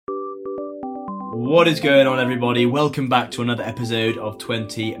What is going on, everybody? Welcome back to another episode of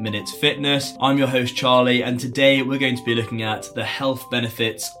 20 Minutes Fitness. I'm your host Charlie, and today we're going to be looking at the health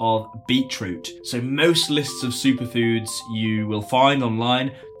benefits of beetroot. So most lists of superfoods you will find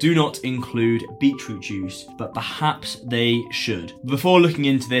online do not include beetroot juice, but perhaps they should. Before looking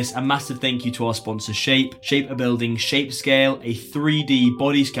into this, a massive thank you to our sponsor Shape. Shape are building Shape Scale, a 3D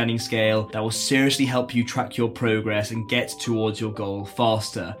body scanning scale that will seriously help you track your progress and get towards your goal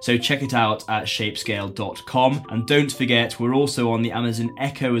faster. So check it out at shapescale.com. And don't forget, we're also on the Amazon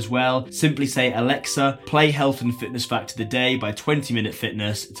Echo as well. Simply say, Alexa, play Health and Fitness Fact of the Day by 20 Minute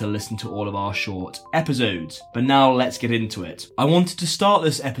Fitness to listen to all of our short episodes. But now let's get into it. I wanted to start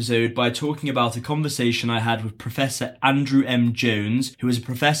this episode by talking about a conversation I had with Professor Andrew M. Jones, who is a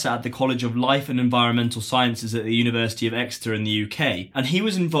professor at the College of Life and Environmental Sciences at the University of Exeter in the UK. And he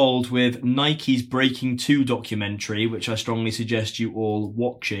was involved with Nike's Breaking 2 documentary, which I strongly suggest you all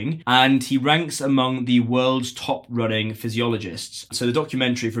watching. And he ranks among the world's top running physiologists. So the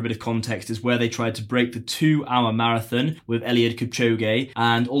documentary, for a bit of context, is where they tried to break the 2-hour marathon with Eliud Kipchoge.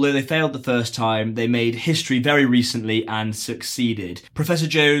 And although they failed the first time, they made history very recently and succeeded. Professor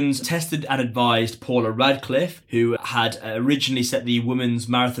Jones tested and advised Paula Radcliffe, who had originally set the women's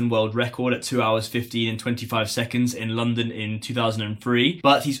marathon world record at 2 hours 15 and 25 seconds in London in 2003.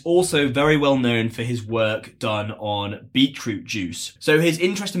 But he's also very well known for his work done on beetroot juice. So his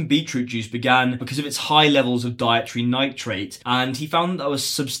interest in beetroot juice began because of its high levels of dietary nitrate, and he found that there was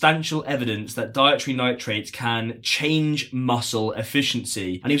substantial evidence that dietary nitrates can change muscle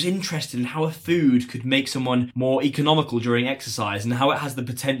efficiency. And he was interested in how a food could make someone more economical during exercise and how it has the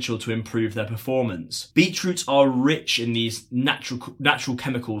potential to improve their performance. Beetroots are rich in these natural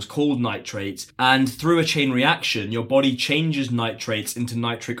chemicals called nitrates, and through a chain reaction, your body changes nitrates into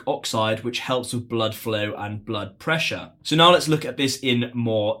nitric oxide, which helps with blood flow and blood pressure. So now let's look at this in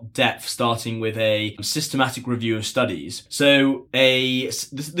more depth, starting with a systematic review of studies. So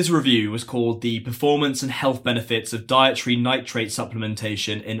this review was called The Performance and Health Benefits of Dietary Nitrate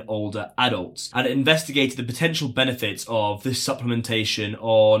Supplementation in Older Adults, and it investigated the potential benefits of this supplementation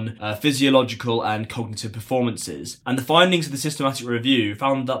on physiological and cognitive performances. And the findings of the systematic review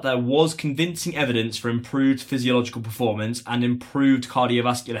found that there was convincing evidence for improved physiological performance and improved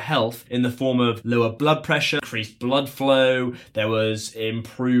cardiovascular health in the form of lower blood pressure, increased blood flow, there was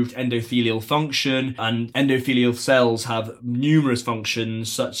improved endothelial function, and endothelial cells have numerous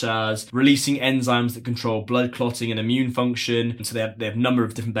functions such as releasing enzymes that control blood clotting and immune function, so they have a number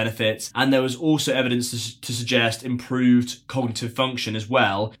of different benefits. And there was also evidence to suggest improved cognitive function as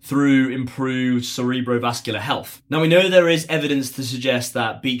well through improved cerebrovascular health. Now we know there is evidence to suggest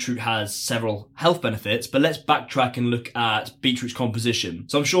that beetroot has several health benefits, but let's backtrack and look at beetroot's composition.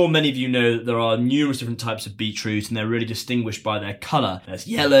 So I'm sure many of you know that there are numerous different types of beetroot, and they're really distinguished by their colour. There's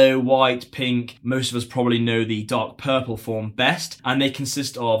yellow, white, pink. Most of us probably know the dark purple form best, and they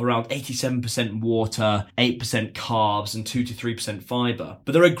consist of around 87% water, 8% carbs, and 2 to 3% fibre.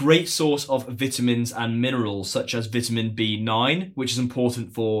 But they're a great source of vitamins and minerals such as vitamin B9, which is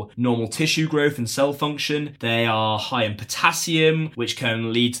important for normal tissue growth and cell function. They are high in potassium, which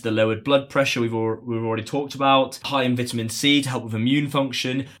can lead to the lowered blood pressure we've already talked about. High in vitamin C to help with immune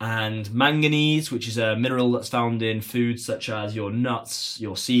function, and manganese, which is a mineral that's found in foods such as your nuts,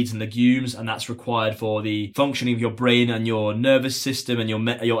 your seeds and legumes, and that's required for the functioning of your brain and your nervous system and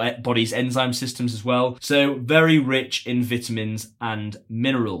your body's enzyme systems as well. So very rich in vitamins and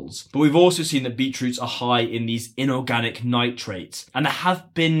minerals. But we've also seen that beetroots are high in these inorganic nitrates, and there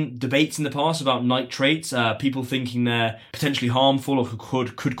have been debates in the past about nitrates, people thinking they're potentially harmful or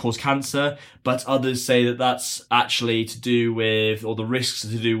could cause cancer, but others say that that's actually to do with, or the risks are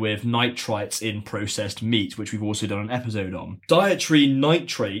to do with nitrites in processed meat, which we've also done an episode on. Dietary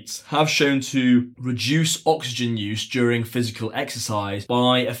nitrates have shown to reduce oxygen use during physical exercise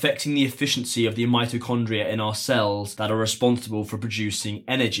by affecting the efficiency of the mitochondria in our cells that are responsible for producing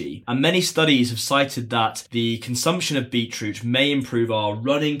energy. And many studies have cited that the consumption of beetroot may improve our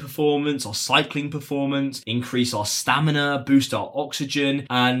running performance, our cycling performance, increase our stamina, boost our oxygen,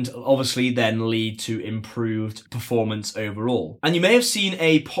 and obviously then lead to improved performance overall. And you may have seen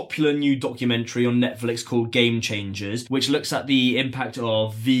a popular new documentary on Netflix called Game Changers, which looks at the impact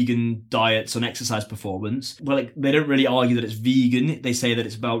of vegan diets on exercise performance. Well, they don't really argue that it's vegan. They say that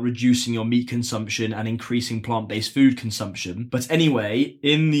it's about reducing your meat consumption and increasing plant-based food consumption. But anyway,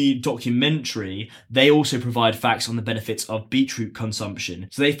 in the documentary, they also provide facts on the benefits of beetroot consumption.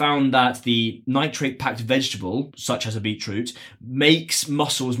 So they found that the nitrate-packed vegetable, such as a beetroot, makes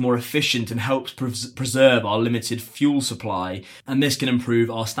muscles more efficient and helps preserve our limited fuel supply, and this can improve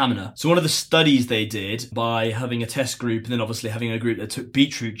our stamina. So one of the studies they did, by having a test group and then obviously having a group that took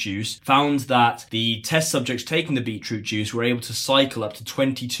beetroot juice, found that the test subjects taking the beetroot juice were able to cycle up to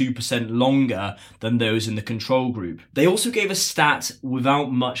 22% longer than those in the control group. They also gave a stat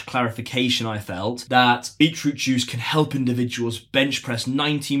without much clarification, I felt, that beetroot juice can help individuals bench press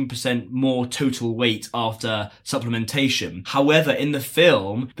 19% more total weight after supplementation. However, in the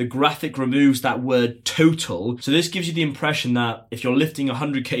film, the graphic removes that word total, so this gives you the impression that if you're lifting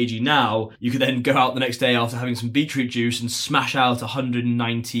 100 kg now, you could then go out the next day after having some beetroot juice and smash out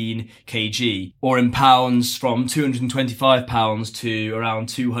 119 kg, or in pounds from 225 pounds to around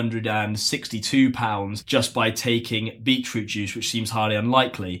 262 pounds just by taking beetroot juice, which seems highly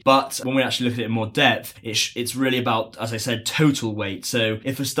unlikely. But when we actually look at it in more depth, it's really about, as I said, total weight. So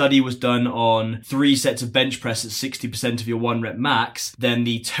if a study was done on 3 sets of bench press at 60% of your 1 rep max, then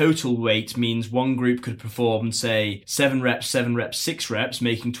the total weight means one group could perform, say, 7 reps, 7 reps, 6 reps,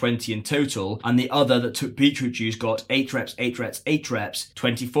 making 20 in total, and the other that took beetroot juice got 8 reps, 8 reps, 8 reps,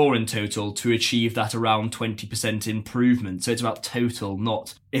 24 in total to achieve that around 20% improvement. So it's about total,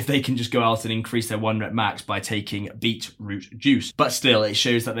 not if they can just go out and increase their 1 rep max by taking beetroot juice. But still, it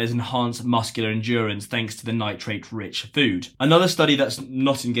shows that there's enhanced muscular endurance thanks to the nitrate-rich food. Another study that's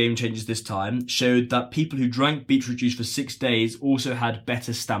not in Game Changers this time showed that people who drank beetroot juice for 6 days also had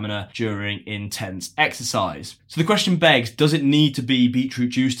better stamina during intense exercise. So the question begs, does it need to be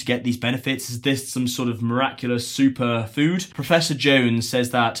beetroot juice to get these benefits? Is this some sort of miraculous super food? Professor Jones says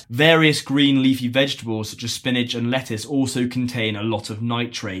that various green leafy vegetables such as spinach and lettuce also contain a lot of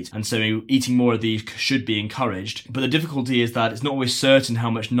nitrate, and so eating more of these should be encouraged. But the difficulty is that it's not always certain how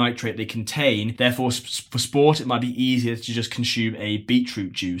much nitrate they contain, therefore for sport it might be easier to just consume a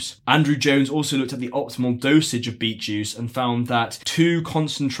beetroot juice. Andrew Jones also looked at the optimal dosage of beet juice and found that 2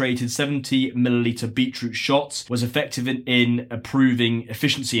 concentrated 70 milliliter beetroot shots was effective in improving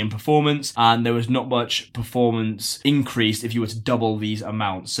efficiency and performance, and there was not much performance increased if you were to double these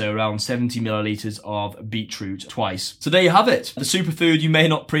amounts, so around 70 milliliters of beetroot twice. So there you have it, the superfood you may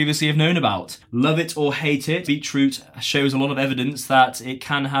not previously have known about. Love it or hate it, beetroot shows a lot of evidence that it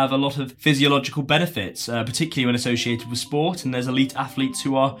can have a lot of physiological benefits, particularly when associated with sport, and there's elite athletes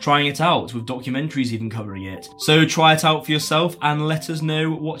who are trying it out, with documentaries even covering it. So try it out for yourself and let us know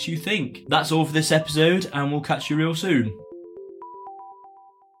what you think. That's all for this episode, and we'll catch you real soon.